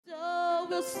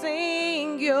will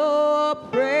sing your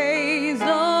praise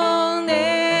on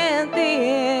at the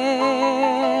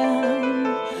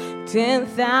end.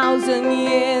 10,000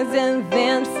 years and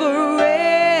then forevermore.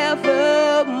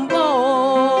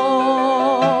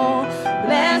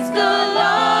 Bless the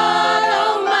Lord,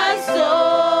 oh my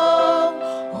soul,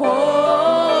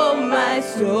 oh my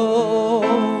soul.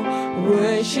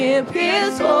 Worship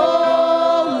His holy